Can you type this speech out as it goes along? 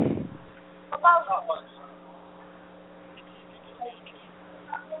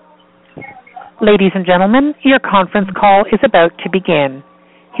Ladies and gentlemen, your conference call is about to begin.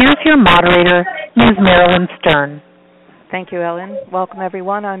 Here's your moderator, Ms. Marilyn Stern. Thank you, Ellen. Welcome,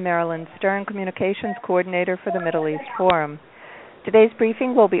 everyone. I'm Marilyn Stern, Communications Coordinator for the Middle East Forum. Today's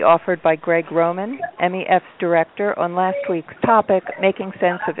briefing will be offered by Greg Roman, MEF's Director, on last week's topic, Making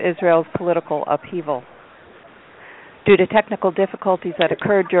Sense of Israel's Political Upheaval. Due to technical difficulties that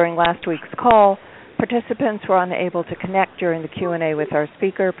occurred during last week's call, participants were unable to connect during the Q&A with our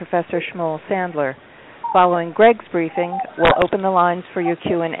speaker, Professor Shmuel Sandler. Following Greg's briefing, we'll open the lines for your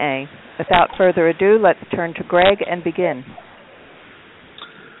Q&A. Without further ado, let's turn to Greg and begin.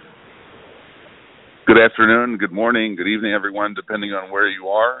 Good afternoon, good morning, good evening, everyone, depending on where you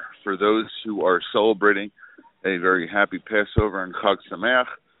are. For those who are celebrating a very happy Passover and Chag Sameach,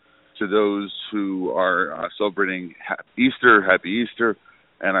 to those who are celebrating Easter, happy Easter.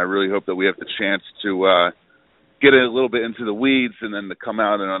 And I really hope that we have the chance to get a little bit into the weeds and then to come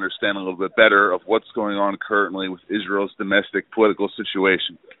out and understand a little bit better of what's going on currently with Israel's domestic political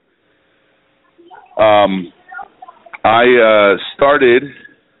situation. I started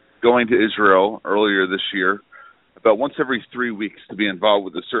going to Israel earlier this year, about once every 3 weeks, to be involved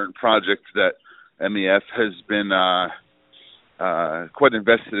with a certain project that MEF has been quite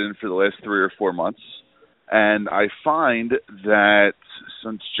invested in for the last 3 or 4 months. And I find that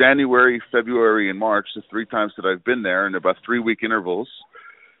since January, February, and March, the 3 times that I've been there in about 3-week intervals,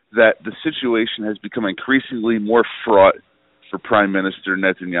 that the situation has become increasingly more fraught for Prime Minister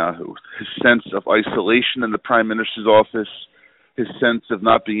Netanyahu. His sense of isolation in the Prime Minister's office, his sense of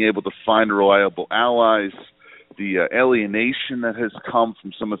not being able to find reliable allies, the alienation that has come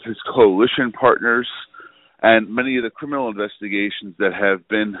from some of his coalition partners, and many of the criminal investigations that have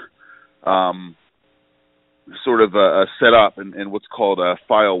been sort of set up in what's called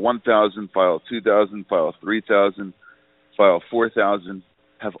File 1000, File 2000, File 3000, File 4000,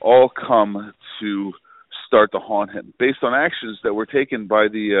 have all come to start to haunt him, based on actions that were taken by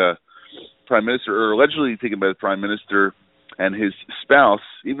the Prime Minister, or allegedly taken by the Prime Minister and his spouse,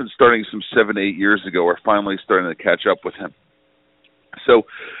 even starting some 7, 8 years ago, are finally starting to catch up with him. So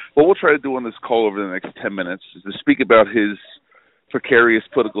what we'll try to do on this call over the next 10 minutes is to speak about his precarious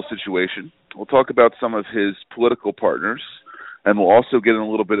political situation. We'll talk about some of his political partners, and we'll also get in a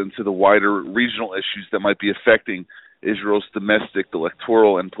little bit into the wider regional issues that might be affecting Israel's domestic,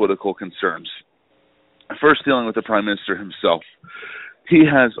 electoral, and political concerns. First, dealing with the Prime Minister himself. He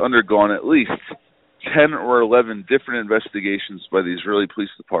has undergone at least 10 or 11 different investigations by the Israeli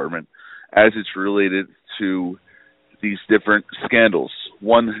Police Department as it's related to these different scandals.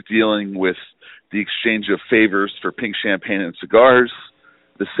 One dealing with the exchange of favors for pink champagne and cigars.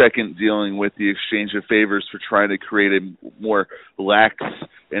 The second dealing with the exchange of favors for trying to create a more lax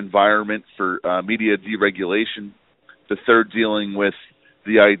environment for media deregulation. The third dealing with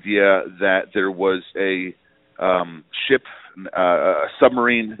the idea that there was a ship, a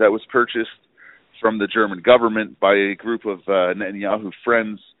submarine that was purchased from the German government by a group of Netanyahu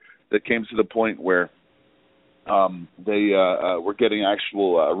friends that came to the point where they were getting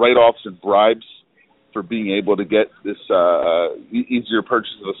actual write-offs and bribes for being able to get this easier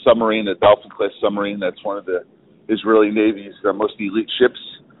purchase of a submarine, a Dolphin-class submarine. That's one of the Israeli Navy's most elite ships.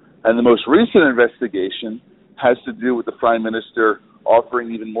 And the most recent investigation has to do with the Prime Minister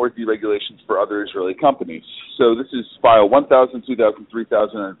offering even more deregulations for other Israeli companies. So this is File 1000, 2000,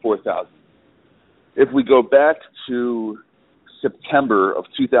 3000, and 4000. If we go back to September of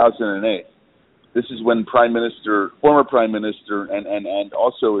 2008, this is when former Prime Minister and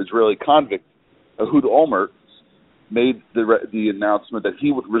also Israeli convict Ehud Olmert made the announcement that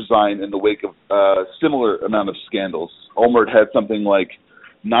he would resign in the wake of a similar amount of scandals. Olmert had something like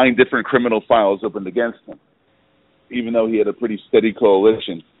 9 different criminal files opened against him, even though he had a pretty steady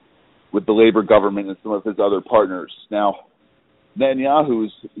coalition with the Labor government and some of his other partners. Now, Netanyahu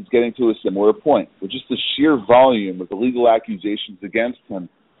is getting to a similar point, with just the sheer volume of the legal accusations against him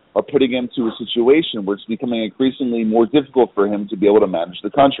are putting him to a situation where it's becoming increasingly more difficult for him to be able to manage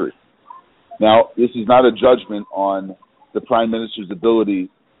the country. Now, this is not a judgment on the Prime Minister's ability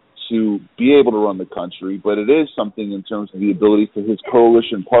to be able to run the country, but it is something in terms of the ability for his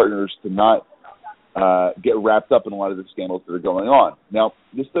coalition partners to not get wrapped up in a lot of the scandals that are going on. Now,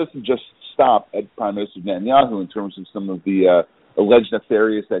 this doesn't just stop at Prime Minister Netanyahu in terms of some of the alleged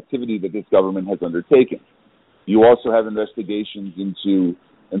nefarious activity that this government has undertaken. You also have investigations into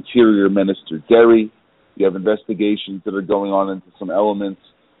Interior Minister Deri. You have investigations that are going on into some elements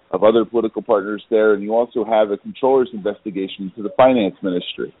of other political partners there, and you also have a controller's investigation into the finance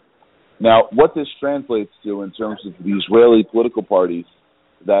ministry. Now, what this translates to in terms of the Israeli political parties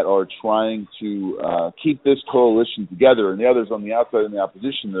that are trying to keep this coalition together, and the others on the outside in the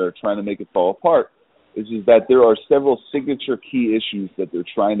opposition that are trying to make it fall apart, is that there are several signature key issues that they're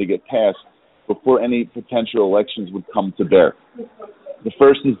trying to get passed before any potential elections would come to bear. The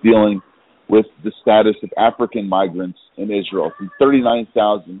first is dealing with the status of African migrants in Israel. From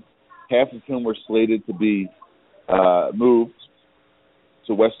 39,000, half of whom were slated to be moved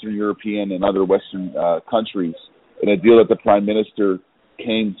to Western European and other Western countries in a deal that the Prime Minister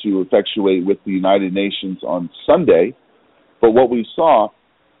came to effectuate with the United Nations on Sunday. But what we saw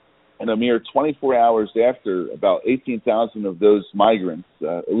in a mere 24 hours after, about 18,000 of those migrants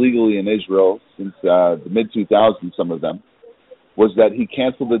illegally in Israel since the mid-2000s, some of them, was that he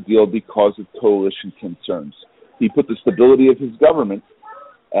canceled the deal because of coalition concerns. He put the stability of his government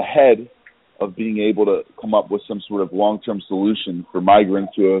ahead of being able to come up with some sort of long-term solution for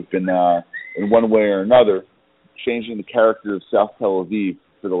migrants who have been, in one way or another, changing the character of South Tel Aviv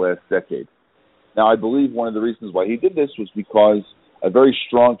for the last decade. Now, I believe one of the reasons why he did this was because a very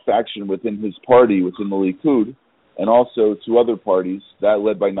strong faction within his party, within the Likud, and also two other parties, that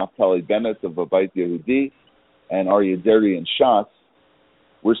led by Naftali Bennett of Abait Yehudi and Aryeh Deri and Shas,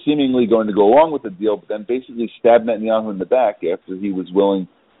 were seemingly going to go along with the deal, but then basically stabbed Netanyahu in the back after he was willing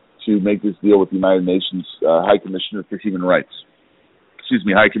to make this deal with the United Nations High Commissioner for Human Rights.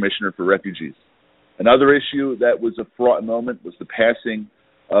 High Commissioner for Refugees. Another issue that was a fraught moment was the passing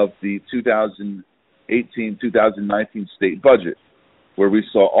of the 2018-2019 state budget, where we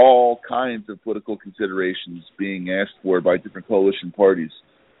saw all kinds of political considerations being asked for by different coalition parties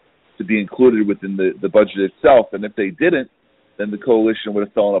to be included within the budget itself. And if they didn't, then the coalition would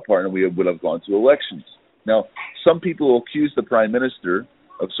have fallen apart and we would have gone to elections. Now, some people accuse the Prime Minister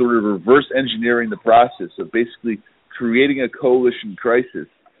of sort of reverse engineering the process of basically creating a coalition crisis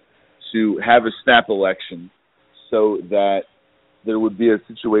to have a snap election so that there would be a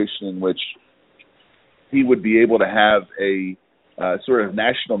situation in which he would be able to have a sort of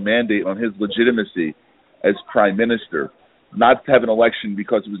national mandate on his legitimacy as Prime Minister. Not to have an election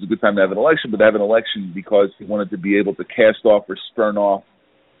because it was a good time to have an election, but to have an election because he wanted to be able to cast off or spurn off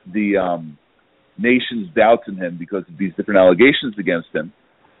the nation's doubts in him because of these different allegations against him.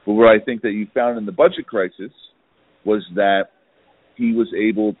 But what I think that you found in the budget crisis was that he was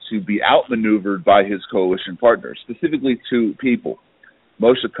able to be outmaneuvered by his coalition partners, specifically two people.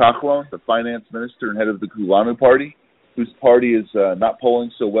 Moshe Kachlon, the finance minister and head of the Kulanu party, whose party is not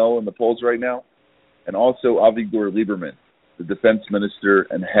polling so well in the polls right now, and also Avigdor Lieberman, the defense minister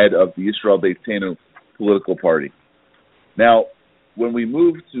and head of the Yisrael Beitenu political party. Now, when we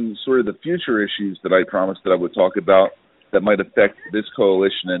move to sort of the future issues that I promised that I would talk about that might affect this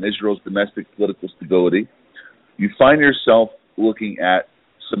coalition and Israel's domestic political stability, you find yourself looking at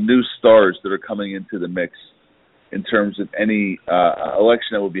some new stars that are coming into the mix in terms of any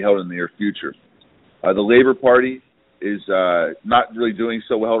election that will be held in the near future. The Labor Party is not really doing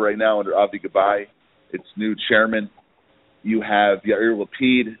so well right now under Avi Gabay, its new chairman. You have Yair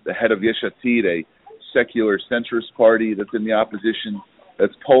Lapid, the head of Yesh Atid, a secular centrist party that's in the opposition,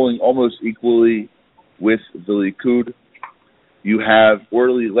 that's polling almost equally with the Likud. You have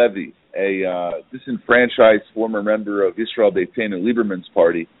Orly Levy, a disenfranchised former member of Yisrael Beitenu, Lieberman's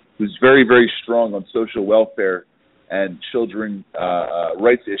party, who's very, very strong on social welfare and children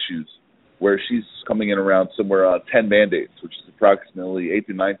rights issues, where she's coming in around somewhere around 10 mandates, which is approximately 8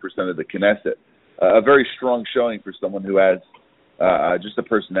 to 9% of the Knesset. A very strong showing for someone who has just a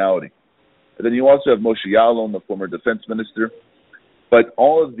personality. And then you also have Moshe Ya'alon, the former defense minister. But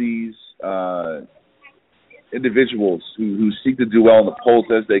all of these individuals who seek to do well in the polls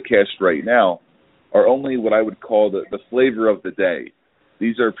as they cast right now are only what I would call the flavor of the day.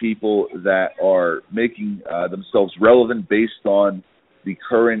 These are people that are making themselves relevant based on the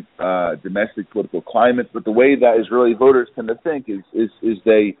current domestic political climate. But the way that Israeli voters tend to think is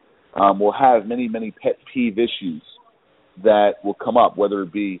they will have many, many pet peeve issues that will come up, whether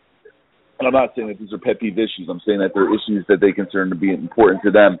it be, and I'm not saying that these are pet peeve issues, I'm saying that they're issues that they consider to be important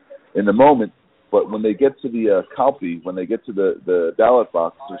to them in the moment. But when they get to the Kalpi, when they get to the ballot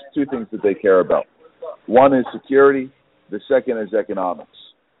box, there's two things that they care about. One is security. The second is economics.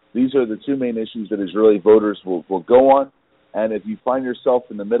 These are the two main issues that Israeli voters will go on. And if you find yourself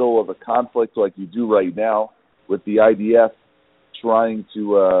in the middle of a conflict like you do right now with the IDF trying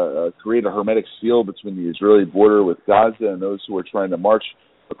to create a hermetic seal between the Israeli border with Gaza and those who are trying to march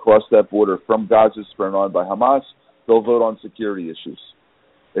across that border from Gaza spurred on by Hamas, they'll vote on security issues.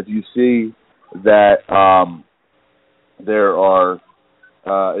 If you see that there are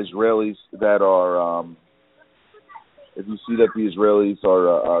Israelis that are, if you see that the Israelis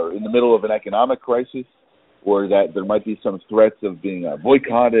are in the middle of an economic crisis, or that there might be some threats of being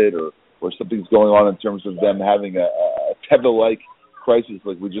boycotted, or something's going on in terms of them having a Teva-like crisis,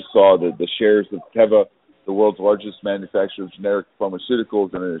 like we just saw the shares of Teva, the world's largest manufacturer of generic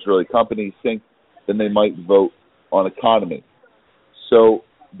pharmaceuticals and an Israeli company, sink, then they might vote on economy. So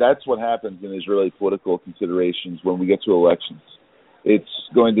that's what happens in Israeli political considerations when we get to elections. It's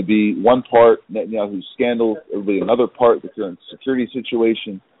going to be one part Netanyahu's scandal. It'll be another part the current security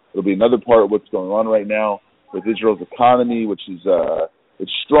situation. It'll be another part of what's going on right now with Israel's economy, which is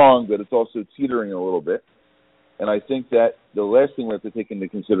it's strong, but it's also teetering a little bit. And I think that the last thing we have to take into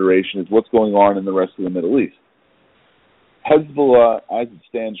consideration is what's going on in the rest of the Middle East. Hezbollah, as it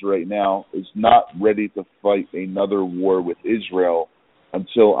stands right now, is not ready to fight another war with Israel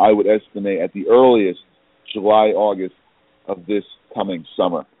until, I would estimate, at the earliest, July, August of this coming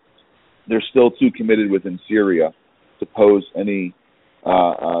summer. They're still too committed within Syria to pose any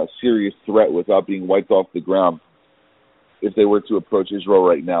serious threat without being wiped off the ground if they were to approach Israel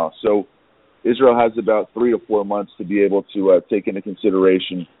right now. So Israel has about 3 to 4 months to be able to take into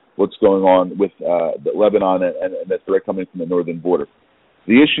consideration what's going on with Lebanon and the threat coming from the northern border.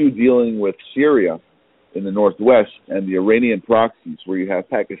 The issue dealing with Syria in the northwest and the Iranian proxies, where you have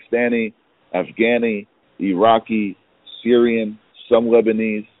Pakistani, Afghani, Iraqi, Syrian, some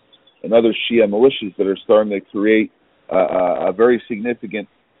Lebanese, and other Shia militias that are starting to create a very significant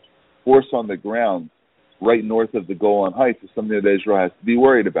force on the ground right north of the Golan Heights, is something that Israel has to be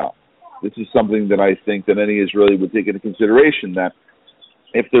worried about. This is something that I think that any Israeli would take into consideration, that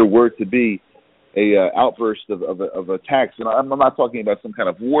if there were to be a outburst of attacks, and I'm not talking about some kind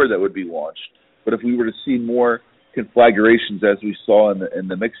of war that would be launched, but if we were to see more conflagrations as we saw in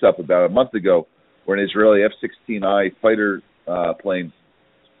the mix-up about a month ago, where an Israeli F-16I fighter plane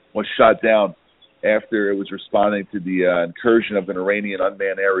was shot down after it was responding to the incursion of an Iranian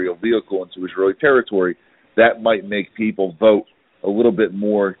unmanned aerial vehicle into Israeli territory, that might make people vote a little bit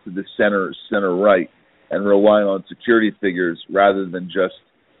more to the center-right and rely on security figures rather than just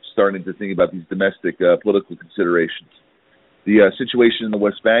starting to think about these domestic political considerations. The situation in the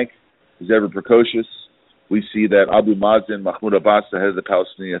West Bank is ever precocious. We see that Abu Mazen, Mahmoud Abbas, the head of the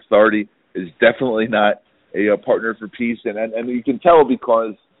Palestinian Authority, is definitely not a partner for peace, and you can tell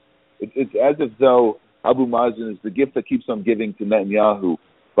because it's as if though Abu Mazen is the gift that keeps on giving to Netanyahu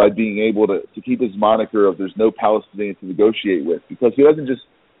by being able to keep his moniker of there's no Palestinian to negotiate with, because he doesn't just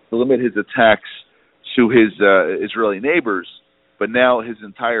limit his attacks to his Israeli neighbors, but now his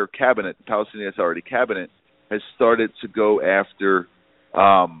entire cabinet, the Palestinian Authority cabinet, has started to go after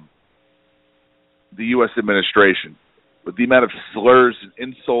the U.S. administration. With the amount of slurs and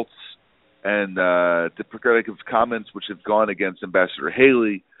insults and deprecative comments which have gone against Ambassador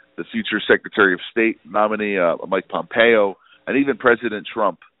Haley, the future Secretary of State nominee Mike Pompeo, and even President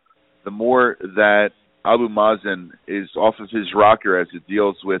Trump, the more that Abu Mazen is off of his rocker as it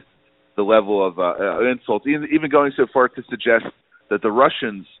deals with the level of insults, even going so far to suggest that the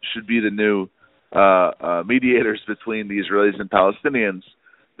Russians should be the new mediators between the Israelis and Palestinians,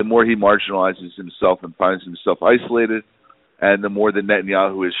 the more he marginalizes himself and finds himself isolated, and the more that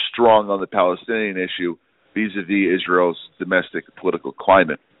Netanyahu is strong on the Palestinian issue vis-a-vis Israel's domestic political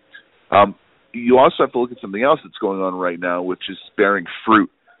climate. You also have to look at something else that's going on right now, which is bearing fruit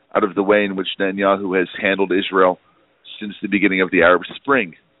out of the way in which Netanyahu has handled Israel since the beginning of the Arab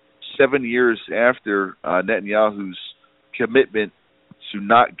Spring. 7 years after Netanyahu's commitment to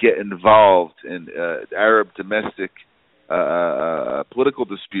not get involved in Arab domestic political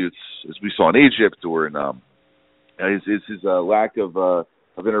disputes, as we saw in Egypt, or in his lack of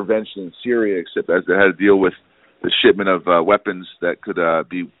intervention in Syria, except as they had to deal with the shipment of weapons that could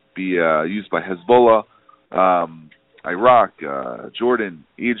be used by Hezbollah, Iraq, Jordan,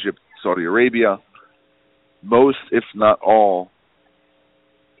 Egypt, Saudi Arabia. Most, if not all,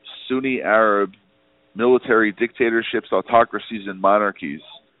 Sunni Arab military dictatorships, autocracies, and monarchies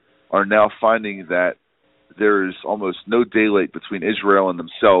are now finding that there is almost no daylight between Israel and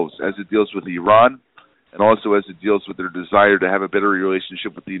themselves as it deals with Iran, and also as it deals with their desire to have a better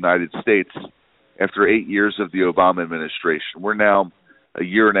relationship with the United States after 8 years of the Obama administration. We're now a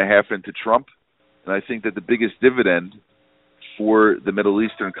year and a half into Trump, and I think that the biggest dividend for the Middle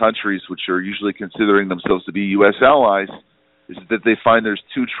Eastern countries, which are usually considering themselves to be U.S. allies, is that they find there's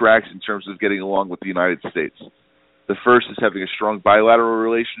two tracks in terms of getting along with the United States. The first is having a strong bilateral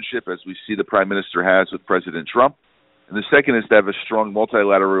relationship, as we see the Prime Minister has with President Trump. And the second is to have a strong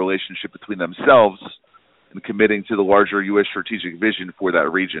multilateral relationship between themselves and committing to the larger U.S. strategic vision for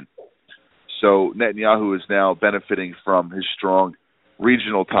that region. So Netanyahu is now benefiting from his strong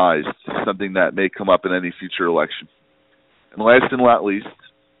regional ties, something that may come up in any future election. And last and not least,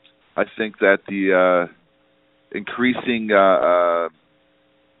 I think that the increasing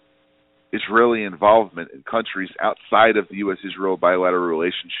Israeli involvement in countries outside of the U.S.-Israel bilateral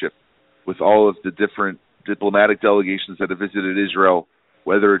relationship, with all of the different diplomatic delegations that have visited Israel,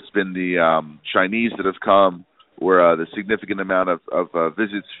 whether it's been the Chinese that have come, or the significant amount of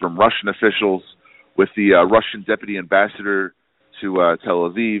visits from Russian officials, with the Russian deputy ambassador to Tel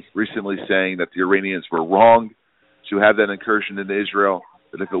Aviv recently saying that the Iranians were wrong to have that incursion into Israel,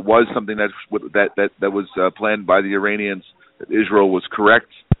 that if it was something that was planned by the Iranians, that Israel was correct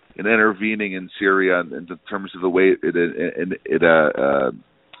in intervening in Syria in terms of the way it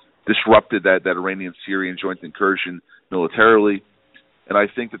disrupted that Iranian-Syrian joint incursion militarily. And I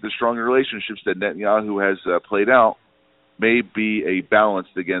think that the strong relationships that Netanyahu has played out may be a balance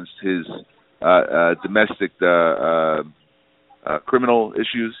against his domestic criminal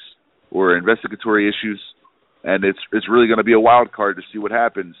issues or investigatory issues. And it's really going to be a wild card to see what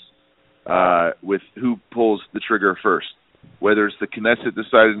happens with who pulls the trigger first. Whether it's the Knesset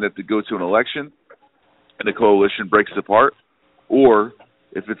deciding that to go to an election and the coalition breaks apart, or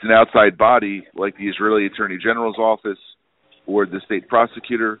if it's an outside body like the Israeli Attorney General's office or the state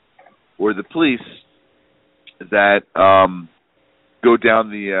prosecutor or the police that go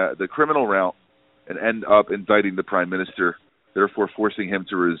down the criminal route and end up indicting the prime minister, therefore forcing him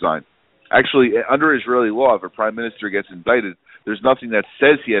to resign. Actually, under Israeli law, if a prime minister gets indicted, there's nothing that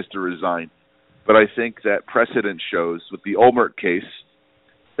says he has to resign. But I think that precedent shows, with the Olmert case,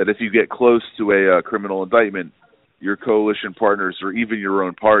 that if you get close to a criminal indictment, your coalition partners or even your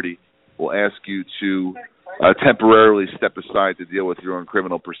own party will ask you to temporarily step aside to deal with your own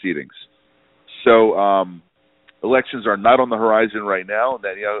criminal proceedings. So elections are not on the horizon right now.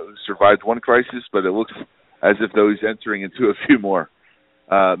 Netanyahu survived one crisis, but it looks as if though he's entering into a few more.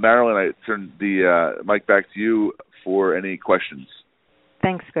 Marilyn, I turn the mic back to you for any questions.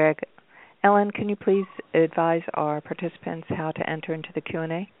 Thanks, Greg. Ellen, can you please advise our participants how to enter into the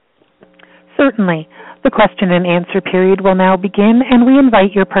Q&A? Certainly. The question and answer period will now begin, and we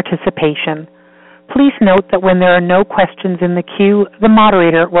invite your participation. Please note that when there are no questions in the queue, the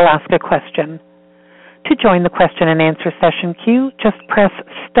moderator will ask a question. To join the question and answer session queue, just press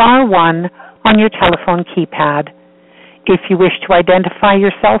 *1 on your telephone keypad. If you wish to identify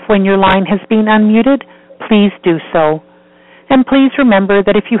yourself when your line has been unmuted, please do so. And please remember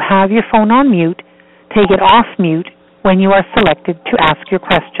that if you have your phone on mute, take it off mute when you are selected to ask your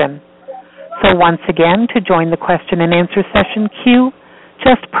question. So once again, to join the question and answer session queue,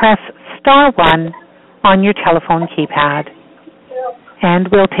 just press *1 on your telephone keypad. And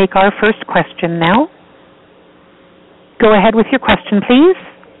we'll take our first question now. Go ahead with your question, please.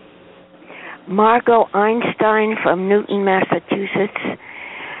 Margot Einstein from Newton, Massachusetts.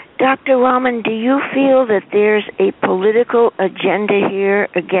 Dr. Rahman, do you feel that there's a political agenda here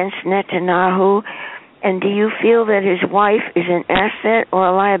against Netanyahu? And do you feel that his wife is an asset or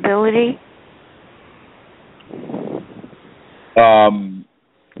a liability?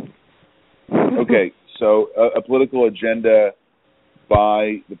 Okay, so a political agenda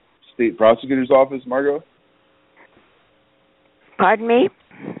by the state prosecutor's office, Margot? Pardon me?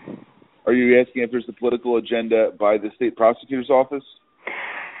 Are you asking if there's a political agenda by the state prosecutor's office?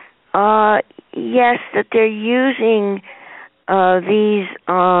 Yes, that they're using these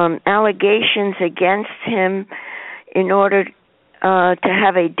allegations against him in order to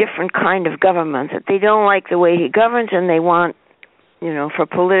have a different kind of government, that they don't like the way he governs and they want, for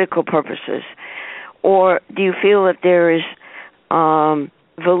political purposes. Or do you feel that there is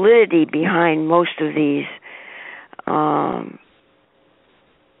validity behind most of these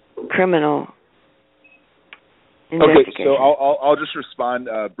criminal Okay, so I'll just respond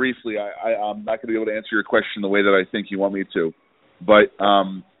briefly. I'm not going to be able to answer your question the way that I think you want me to. But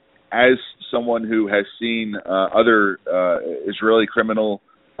as someone who has seen other Israeli criminal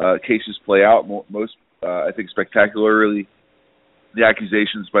cases play out, most, I think, spectacularly, the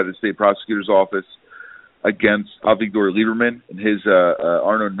accusations by the state prosecutor's office against Avigdor Lieberman in his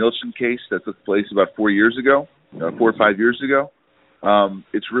Arno Nilsson case that took place about 4 years ago, 4 or 5 years ago,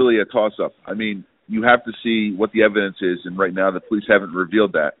 it's really a toss-up. I mean, you have to see what the evidence is, and right now the police haven't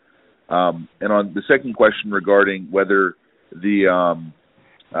revealed that. And on the second question regarding whether the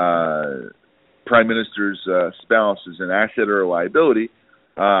Prime Minister's spouse is an asset or a liability,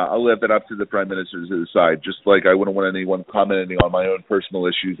 I'll leave that up to the Prime Minister to decide, just like I wouldn't want anyone commenting on my own personal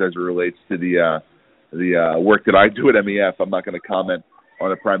issues as it relates to the work that I do at MEF. I'm not going to comment on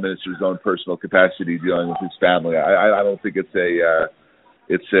the Prime Minister's own personal capacity dealing with his family. I don't think it's a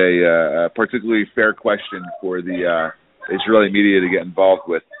particularly fair question for the Israeli media to get involved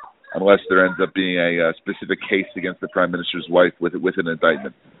with, unless there ends up being a specific case against the Prime Minister's wife with an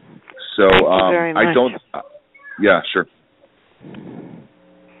indictment. So Thank you very much. Yeah, sure.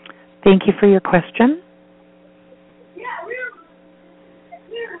 Thank you for your question.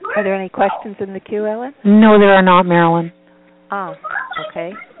 Are there any questions in the queue, Ellen? No, there are not, Marilyn.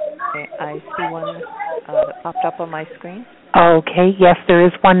 Okay. I see one that popped up on my screen. Okay, yes, there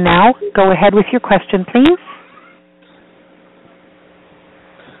is one now. Go ahead with your question, please.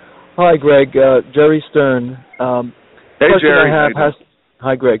 Hi, Greg. Jerry Stern. Hey, Jerry.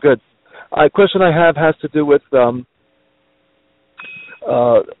 Hi, Greg. Good. Question I have has to do with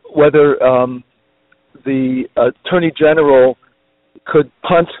whether the Attorney General could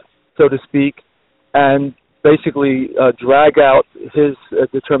punt, so to speak, and basically drag out his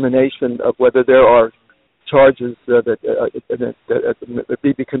determination of whether there are charges that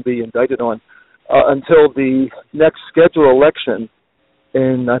Bibi can be indicted on until the next scheduled election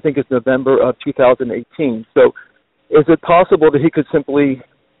in, I think it's November of 2018. So is it possible that he could simply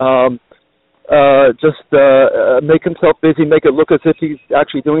just make himself busy, make it look as if he's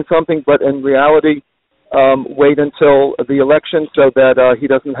actually doing something, but in reality wait until the election so that he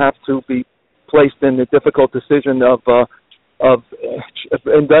doesn't have to be placed in the difficult decision of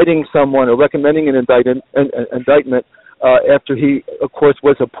indicting someone or recommending an indictment after he, of course,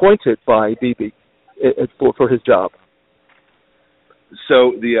 was appointed by Bibi for his job?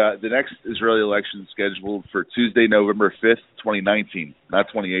 So the next Israeli election is scheduled for Tuesday, November 5th, 2019, not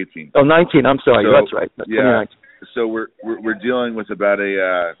 2018. Oh, 19. I'm sorry. So, that's right. Yeah. So we're dealing with about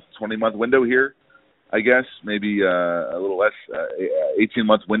a 20-month window here, I guess, maybe a little less,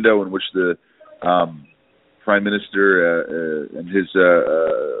 18-month window in which the Prime Minister and his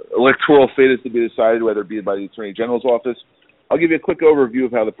electoral fate is to be decided, whether it be by the Attorney General's office. I'll give you a quick overview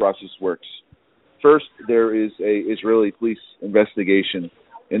of how the process works. First, there is a Israeli police investigation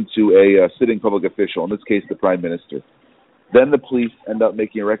into a sitting public official, in this case, the Prime Minister. Then the police end up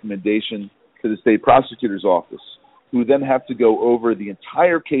making a recommendation to the state prosecutor's office, who then have to go over the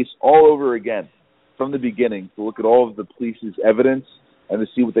entire case all over again from the beginning to look at all of the police's evidence and to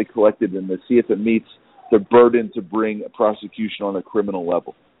see what they collected and to see if it meets the burden to bring a prosecution on a criminal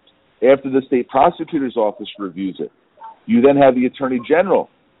level. After the state prosecutor's office reviews it, you then have the Attorney General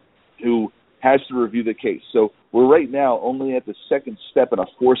who has to review the case. So we're right now only at the second step in a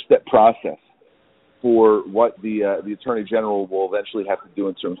four-step process for what the Attorney General will eventually have to do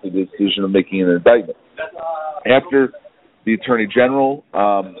in terms of the decision of making an indictment. After the Attorney General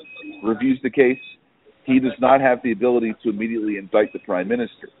reviews the case, he does not have the ability to immediately indict the Prime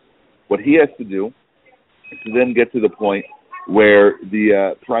Minister. What he has to do is to then get to the point where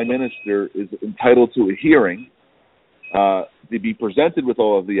the Prime Minister is entitled to a hearing to be presented with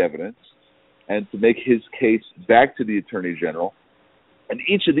all of the evidence and to make his case back to the Attorney General. And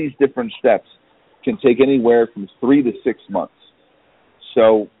each of these different steps can take anywhere from 3 to 6 months.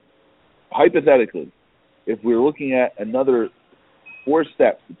 So, hypothetically, if we're looking at another 4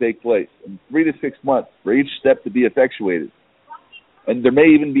 steps to take place in 3 to 6 months for each step to be effectuated, and there may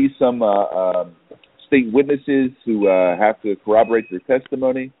even be some state witnesses who have to corroborate their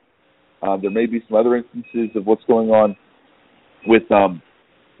testimony. There may be some other instances of what's going on with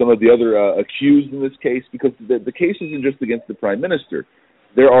some of the other accused in this case, because the case isn't just against the Prime Minister.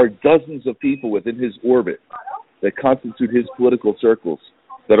 There are dozens of people within his orbit that constitute his political circles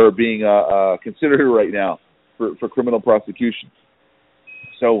that are being considered right now for criminal prosecution.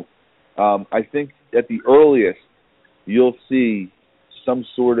 So I think at the earliest you'll see some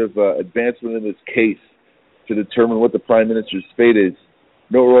sort of advancement in this case to determine what the Prime Minister's fate is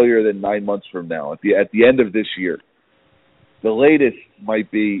no earlier than 9 months from now, at the end of this year. The latest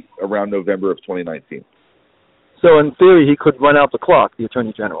might be around November of 2019. So in theory, he could run out the clock, the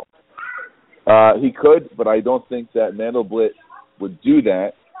Attorney General. He could, but I don't think that Mandelblit would do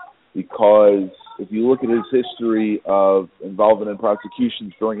that, because if you look at his history of involvement in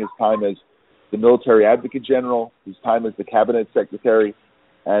prosecutions during his time as the Military Advocate General, his time as the Cabinet Secretary,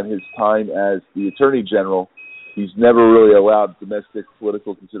 and his time as the Attorney General, he's never really allowed domestic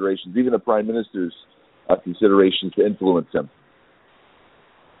political considerations, even the Prime Minister's considerations, to influence him.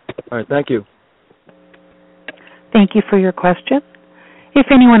 All right, thank you. Thank you for your question. If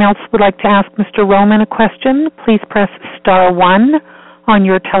anyone else would like to ask Mr. Roman a question, please press star 1 on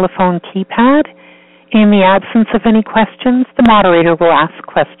your telephone keypad. In the absence of any questions, the moderator will ask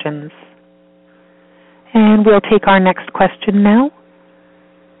questions. And we'll take our next question now.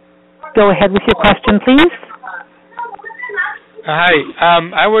 Go ahead with your question, please. Hi.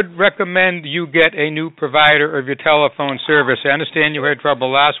 I would recommend you get a new provider of your telephone service. I understand you had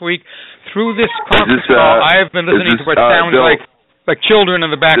trouble last week. Through this conference call, I have been listening to what sounds like children in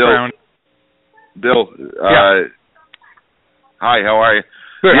the background. Bill, yeah. Hi, how are you?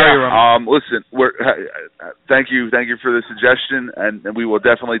 Good. Yeah. Listen, thank you for the suggestion, and we will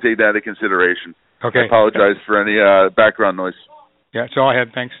definitely take that into consideration. Okay. I apologize for any background noise. Yeah, that's all I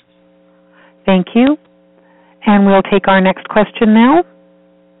had. Thanks. Thank you. And we'll take our next question now.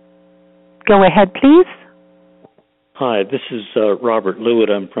 Go ahead, please. Hi, this is Robert Lewitt.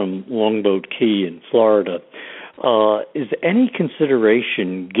 I'm from Longboat Key in Florida. Is any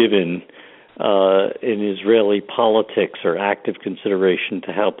consideration given in Israeli politics or active consideration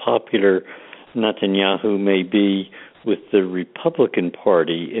to how popular Netanyahu may be with the Republican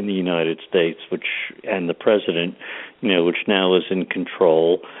Party in the United States, and the president, which now is in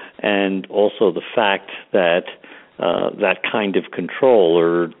control, and also the fact that that kind of control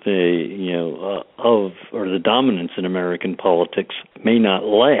or the dominance in American politics may not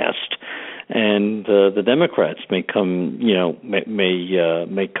last, and the Democrats may come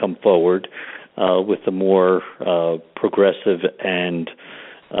forward with a more progressive and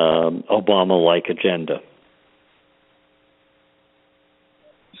Obama-like agenda.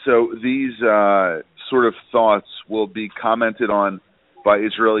 So these sort of thoughts will be commented on by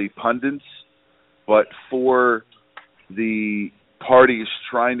Israeli pundits, but for the parties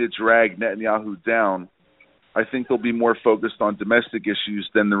trying to drag Netanyahu down, I think they'll be more focused on domestic issues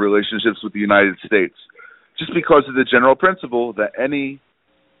than the relationships with the United States, just because of the general principle that any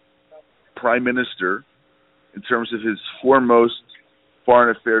prime minister, in terms of his foremost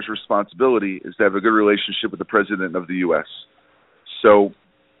foreign affairs responsibility, is to have a good relationship with the president of the U.S. So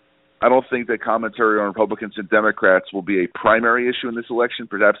I don't think that commentary on Republicans and Democrats will be a primary issue in this election,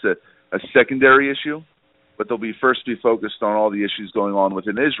 perhaps a secondary issue, but they'll be focused on all the issues going on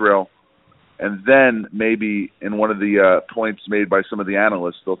within Israel, and then maybe in one of the points made by some of the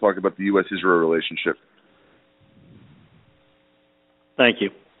analysts, they'll talk about the U.S.-Israel relationship. Thank you.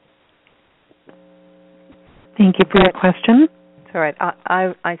 Thank you for your question. It's all right.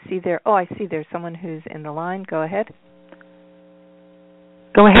 I see there. Oh, I see there's someone who's in the line. Go ahead.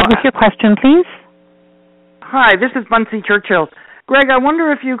 Go ahead with your question, please. Hi, this is Bunsey Churchill. Greg, I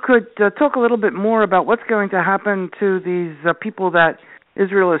wonder if you could talk a little bit more about what's going to happen to these people that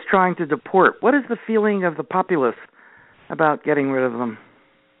Israel is trying to deport. What is the feeling of the populace about getting rid of them?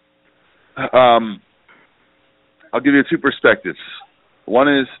 I'll give you two perspectives. One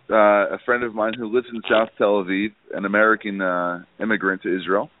is a friend of mine who lives in South Tel Aviv, an American immigrant to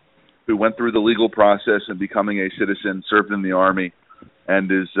Israel, who went through the legal process and becoming a citizen, served in the army,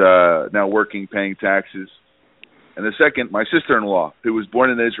 and is now working, paying taxes. And the second, my sister-in-law, who was born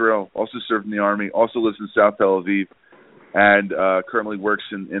in Israel, also served in the army, also lives in South Tel Aviv, and currently works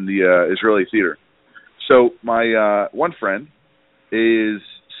in the Israeli theater. So my one friend is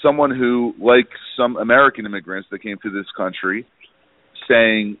someone who, like some American immigrants that came to this country,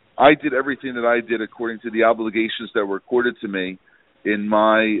 saying, I did everything that I did according to the obligations that were accorded to me in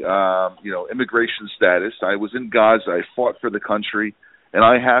my immigration status. I was in Gaza, I fought for the country, and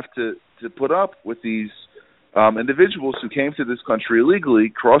I have to put up with these individuals who came to this country illegally,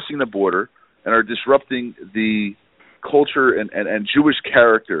 crossing the border, and are disrupting the culture and Jewish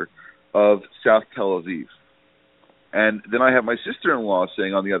character of South Tel Aviv. And then I have my sister-in-law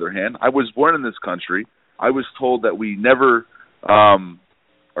saying, on the other hand, I was born in this country. I was told that we never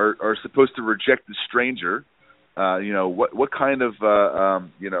are supposed to reject the stranger. What kind of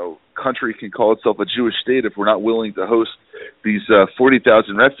country can call itself a Jewish state if we're not willing to host these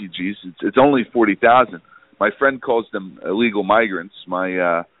 40,000 refugees? It's only 40,000. My friend calls them illegal migrants.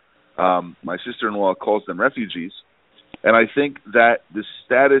 My sister-in-law calls them refugees. And I think that the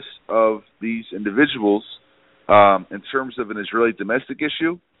status of these individuals, in terms of an Israeli domestic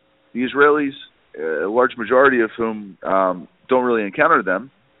issue, the Israelis, a large majority of whom don't really encounter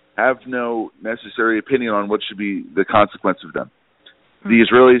them, have no necessary opinion on what should be the consequence of them. The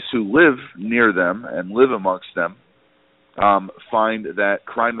Israelis who live near them and live amongst them find that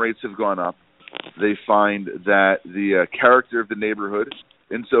crime rates have gone up. They find that the character of the neighborhood,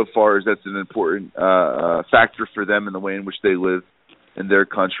 insofar as that's an important factor for them in the way in which they live in their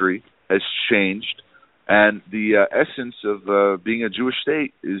country, has changed. And the essence of being a Jewish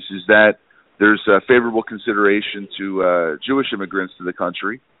state is that there's favorable consideration to Jewish immigrants to the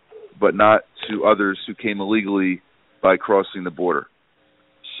country, but not to others who came illegally by crossing the border.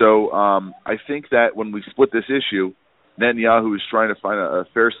 So I think that when we split this issue, Netanyahu is trying to find a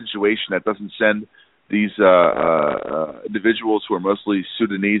fair situation that doesn't send these individuals who are mostly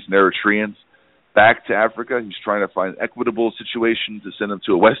Sudanese and Eritreans back to Africa. He's trying to find an equitable situation to send them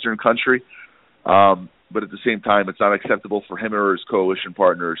to a Western country. But at the same time, it's not acceptable for him or his coalition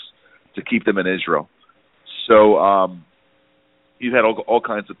partners to keep them in Israel. So you had all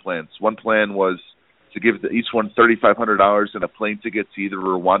kinds of plans. One plan was to give each one $3,500 and a plane ticket to either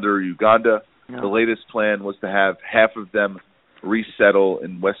Rwanda or Uganda. No. The latest plan was to have half of them resettle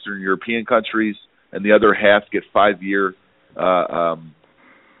in Western European countries and the other half get 5-year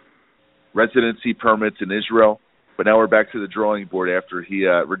residency permits in Israel. But now we're back to the drawing board after he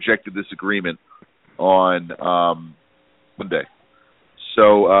rejected this agreement on Monday.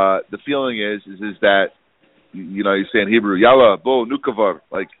 So the feeling is that, you know, you say in Hebrew, Yalla, bo, nukavar,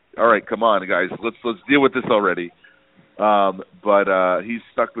 like, all right, come on, guys, let's deal with this already. But he's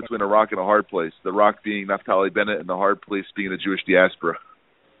stuck between a rock and a hard place, the rock being Naftali Bennett and the hard place being the Jewish diaspora.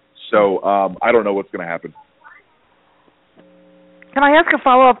 So I don't know what's going to happen. Can I ask a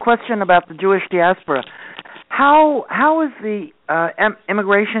follow-up question about the Jewish diaspora? How is the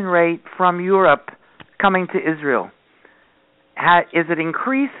immigration rate from Europe coming to Israel? Is it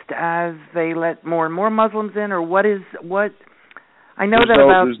increased as they let more and more Muslims in, or what? I know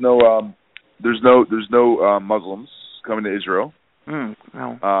there's no Muslims coming to Israel.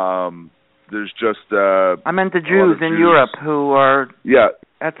 No. There's just I meant the Jews in Europe who are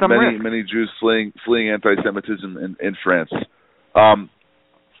at some risk. Many Jews fleeing anti-Semitism in France. And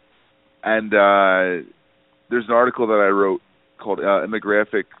there's an article that I wrote called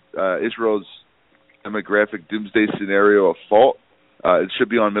Israel's Demographic Doomsday Scenario of Fault. It should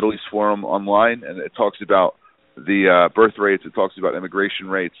be on Middle East Forum online, and it talks about the birth rates. It talks about immigration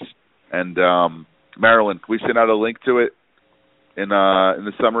rates. And Marilyn, can we send out a link to it in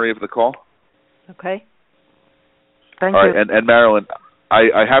the summary of the call? Okay. Thank you. All right, and Marilyn,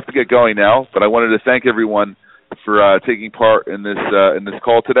 I have to get going now, but I wanted to thank everyone for taking part in this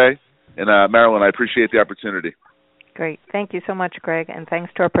call today. And Marilyn, I appreciate the opportunity. Great. Thank you so much, Greg, and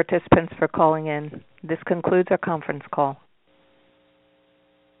thanks to our participants for calling in. This concludes our conference call.